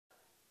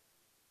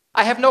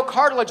I have no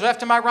cartilage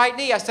left in my right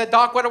knee. I said,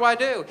 Doc, what do I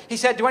do? He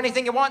said, do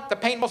anything you want. The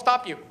pain will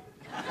stop you.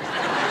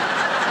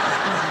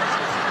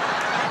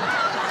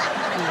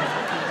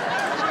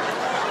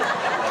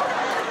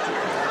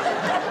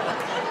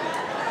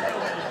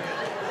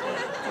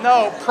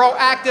 No,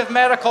 proactive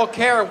medical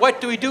care. What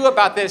do we do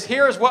about this?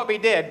 Here's what we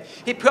did.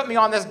 He put me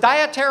on this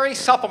dietary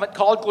supplement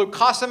called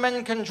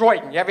glucosamine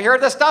chondroitin. You ever hear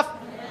of this stuff?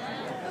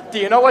 Do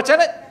you know what's in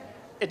it?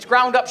 It's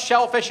ground up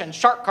shellfish and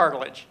shark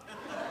cartilage.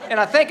 And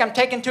I think I'm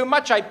taking too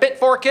much. I bit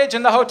 4 kids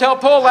in the hotel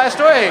pool last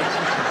week.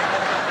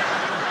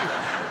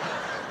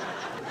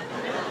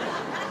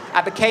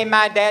 I became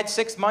my dad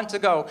 6 months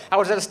ago. I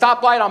was at a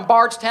stoplight on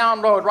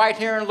Bardstown Road right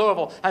here in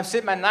Louisville. I'm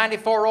sitting in my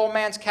 94-year-old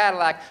man's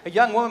Cadillac. A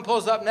young woman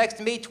pulls up next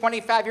to me,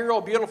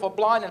 25-year-old beautiful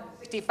blonde and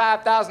a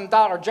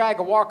 $65,000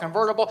 Jaguar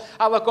convertible.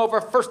 I look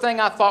over, first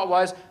thing I thought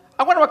was,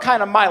 I wonder what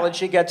kind of mileage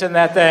she gets in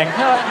that thing.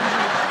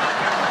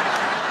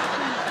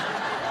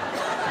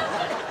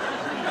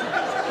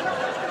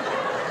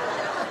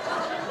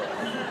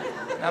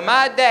 Now,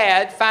 my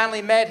dad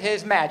finally met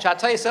his match. I'll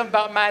tell you something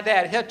about my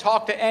dad. He'll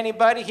talk to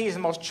anybody. He's the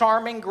most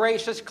charming,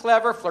 gracious,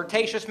 clever,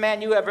 flirtatious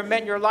man you ever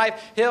met in your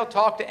life. He'll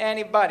talk to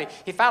anybody.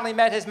 He finally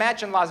met his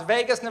match in Las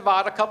Vegas,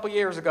 Nevada, a couple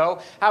years ago.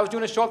 I was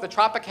doing a show at the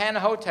Tropicana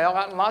Hotel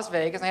out in Las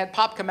Vegas, and I had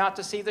Pop come out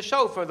to see the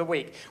show for the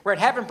week. We're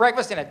having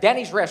breakfast in a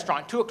Denny's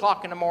restaurant, 2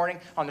 o'clock in the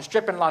morning on the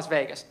Strip in Las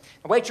Vegas.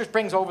 The waitress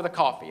brings over the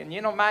coffee, and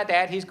you know my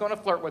dad, he's going to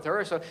flirt with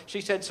her, so she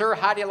said, sir,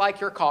 how do you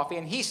like your coffee?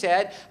 And he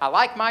said, I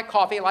like my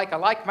coffee like I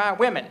like my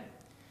women.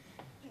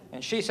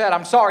 And she said,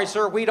 I'm sorry,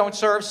 sir, we don't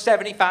serve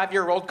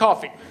 75-year-old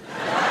coffee.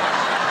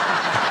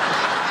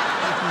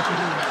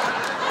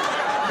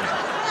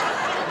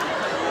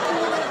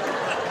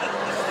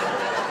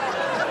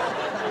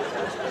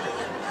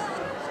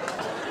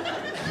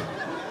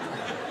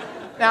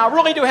 Now, I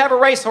really do have a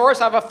racehorse.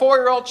 I have a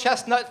 4-year-old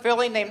chestnut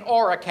filly named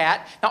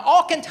Oracat. Now,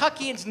 all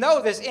Kentuckians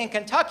know this. In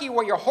Kentucky,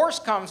 where your horse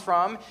comes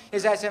from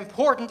is as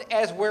important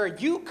as where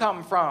you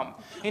come from.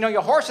 You know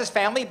your horse's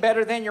family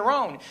better than your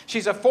own.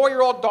 She's a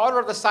 4-year-old daughter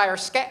of the sire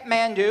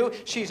Scatmandu.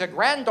 She's a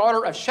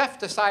granddaughter of Chef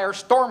de Sire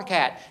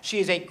Stormcat.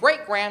 She is a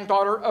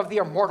great-granddaughter of the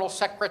Immortal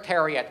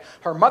Secretariat.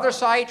 Her mother's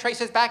side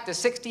traces back to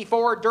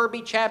 64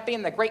 Derby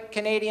champion, the great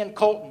Canadian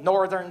colt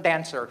Northern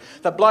Dancer.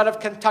 The blood of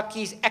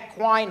Kentucky's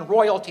equine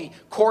royalty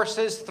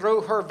courses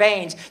through her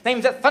veins.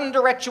 Names that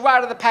thunder at you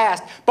out of the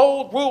past.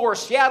 Bold ruler,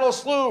 Seattle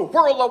Slew,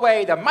 whirl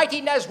away, the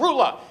mighty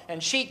Nesrula,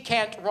 and she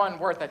can't run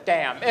worth a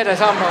damn. It is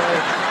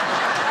unbelievable.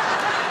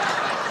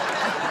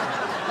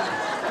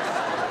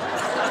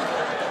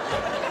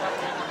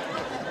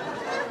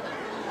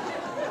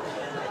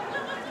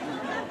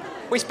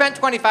 We spent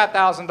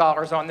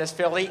 $25,000 on this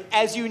filly.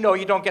 As you know,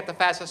 you don't get the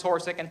fastest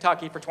horse in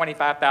Kentucky for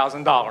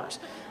 $25,000.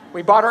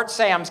 We bought her at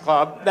Sam's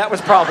Club. That was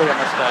probably a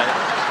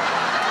mistake.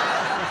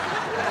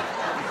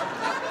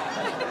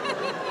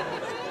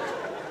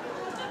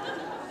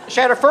 She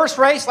had her first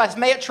race last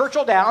May at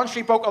Churchill Downs.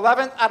 She broke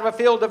 11th out of a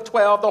field of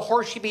 12. The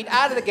horse she beat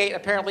out of the gate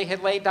apparently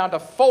had laid down to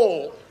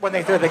foal when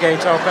they threw the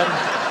gates open.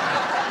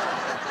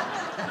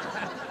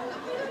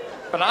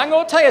 But I'm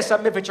going to tell you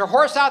something. If it's your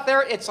horse out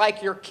there, it's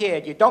like your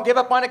kid. You don't give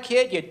up on a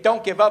kid. You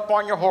don't give up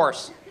on your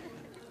horse.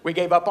 We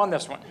gave up on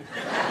this one.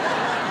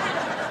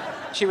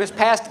 She was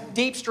passed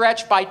deep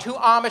stretch by 2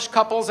 Amish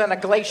couples and a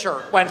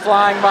glacier went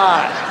flying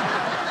by.